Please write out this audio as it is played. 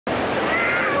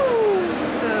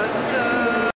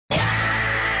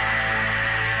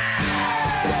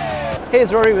Hey,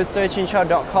 it's Rory with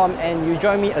searchinchow.com, and you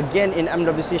join me again in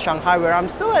MWC Shanghai, where I'm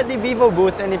still at the Vivo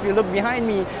booth. And if you look behind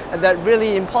me at that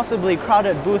really impossibly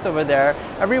crowded booth over there,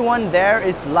 everyone there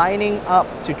is lining up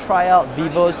to try out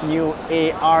Vivo's new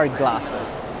AR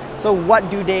glasses. So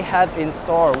what do they have in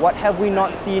store? What have we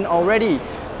not seen already?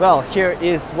 Well, here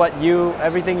is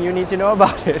everything you need to know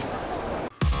about it.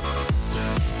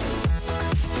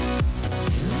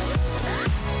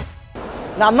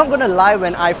 Now, I'm not gonna lie,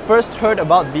 when I first heard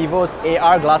about Vivo's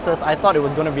AR glasses, I thought it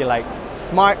was gonna be like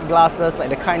smart glasses,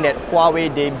 like the kind that Huawei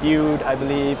debuted, I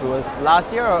believe it was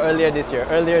last year or earlier this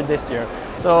year.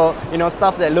 So, you know,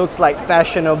 stuff that looks like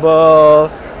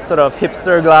fashionable, sort of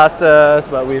hipster glasses,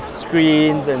 but with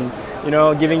screens and, you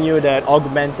know, giving you that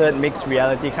augmented mixed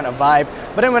reality kind of vibe.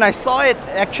 But then when I saw it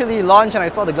actually launch and I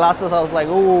saw the glasses, I was like,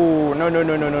 oh, no.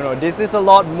 This is a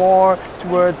lot more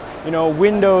towards, you know,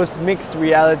 Windows mixed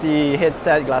reality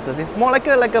headset glasses. It's more like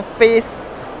a face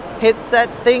headset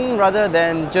thing rather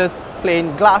than just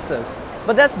plain glasses.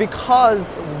 But that's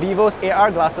because Vivo's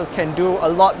AR glasses can do a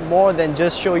lot more than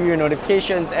just show you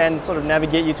notifications and sort of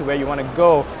navigate you to where you want to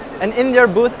go. And in their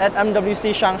booth at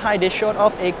MWC Shanghai, they showed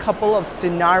off a couple of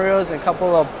scenarios and a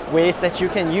couple of ways that you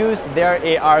can use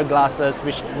their AR glasses,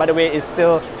 which, by the way, is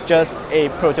still just a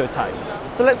prototype.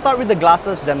 So let's start with the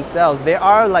glasses themselves. They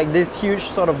are like this huge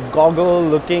sort of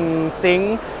goggle-looking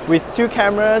thing with two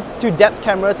depth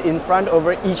cameras in front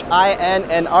over each eye and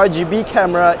an RGB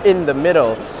camera in the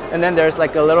middle. And then there's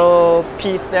like a little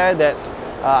piece there that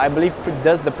I believe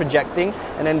does the projecting.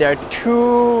 And then there are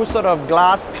two sort of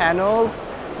glass panels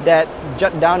that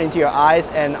jut down into your eyes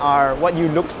and are what you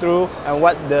look through, and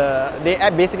they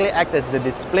basically act as the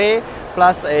display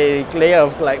plus a layer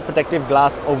of like protective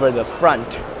glass over the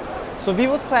front. So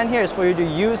Vivo's plan here is for you to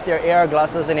use their AR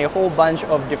glasses in a whole bunch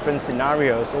of different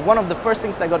scenarios. So one of the first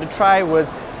things that I got to try was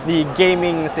the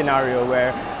gaming scenario,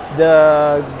 where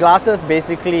the glasses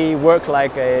basically work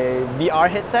like a VR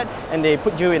headset and they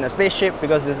put you in a spaceship,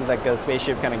 because this is like a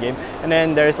spaceship kind of game. And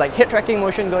then there's like head tracking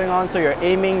motion going on, so you're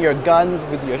aiming your guns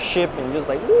with your ship and just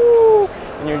like woo!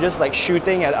 And you're just like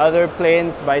shooting at other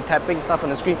planes by tapping stuff on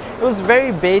the screen. It was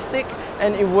very basic,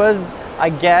 and it was, I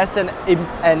guess, an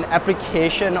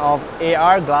application of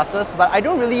AR glasses, but I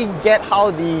don't really get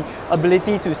how the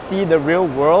ability to see the real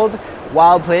world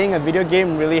while playing a video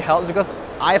game really helps, because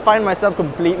I find myself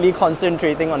completely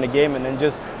concentrating on the game and then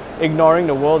just ignoring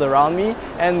the world around me.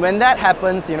 And when that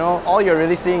happens, you know, all you're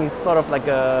really seeing is sort of like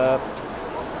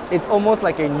it's almost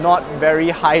like a not very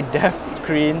high def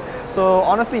screen. So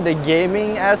honestly, the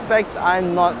gaming aspect,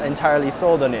 I'm not entirely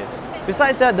sold on it.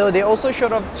 Besides that though, they also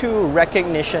showed off two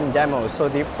recognition demos. So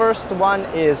the first one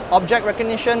is object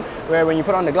recognition, where when you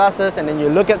put on the glasses and then you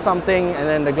look at something and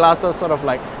then the glasses sort of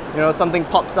like, you know, something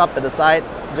pops up at the side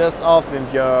just off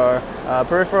with your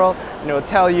peripheral, you know,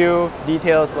 tell you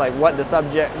details like what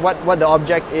the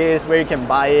object is, where you can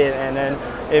buy it, and then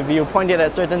if you point it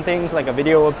at certain things like a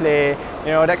video will play, you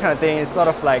know, that kind of thing. Is sort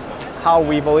of like how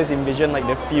we've always envisioned like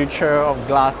the future of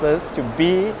glasses to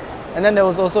be. And then there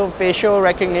was also facial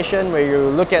recognition, where you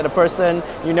look at a person,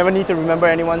 you never need to remember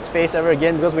anyone's face ever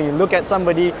again, because when you look at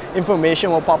somebody, information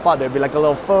will pop up. There'll be like a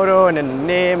little photo and then a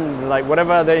name, like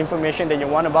whatever other information that you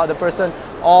want about the person,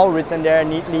 all written there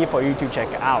neatly for you to check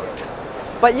out.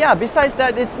 But yeah, besides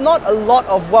that, it's not a lot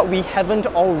of what we haven't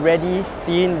already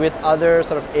seen with other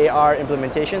sort of AR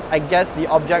implementations. I guess the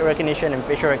object recognition and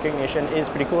facial recognition is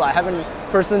pretty cool. I haven't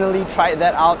personally tried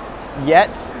that out yet,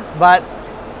 but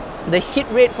the hit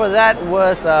rate for that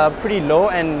was pretty low,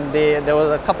 and there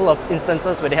was a couple of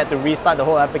instances where they had to restart the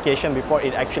whole application before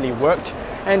it actually worked.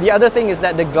 And the other thing is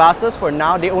that the glasses, for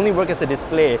now, they only work as a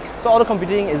display. So all the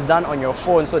computing is done on your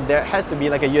phone, so there has to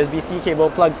be like a USB-C cable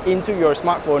plugged into your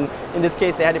smartphone. In this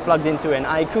case, they had it plugged into an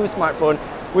iQOO smartphone,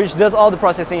 which does all the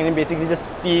processing and it basically just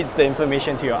feeds the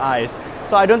information to your eyes.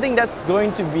 So I don't think that's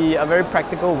going to be a very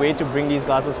practical way to bring these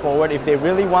glasses forward. If they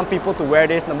really want people to wear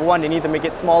this, number one, they need to make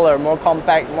it smaller, more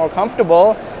compact, more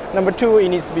comfortable. Number two, it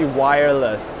needs to be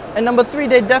wireless. And number three,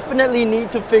 they definitely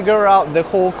need to figure out the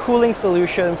whole cooling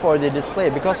solution for the display,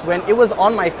 because when it was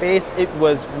on my face, it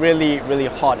was really, really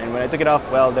hot. And when I took it off,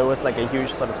 well, there was like a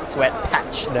huge sort of sweat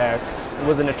patch there. It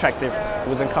wasn't attractive, it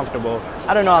wasn't comfortable.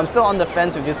 I don't know, I'm still on the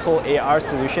fence with this whole AR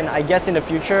solution. I guess in the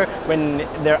future, when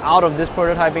they're out of this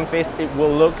prototyping phase, it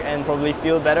will look and probably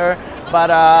feel better.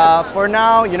 But for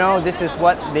now, you know, this is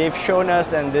what they've shown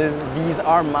us, and these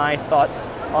are my thoughts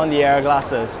on the AR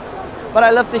glasses. But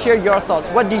I'd love to hear your thoughts.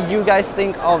 What do you guys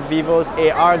think of Vivo's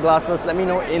AR glasses? Let me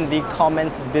know in the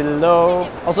comments below.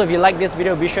 Also, if you like this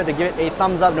video, be sure to give it a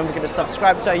thumbs up. Don't forget to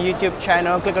subscribe to our YouTube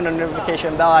channel. Click on the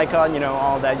notification bell icon, you know,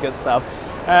 all that good stuff.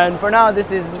 And for now,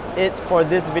 this is it for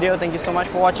this video. Thank you so much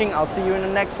for watching. I'll see you in the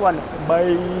next one.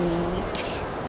 Bye.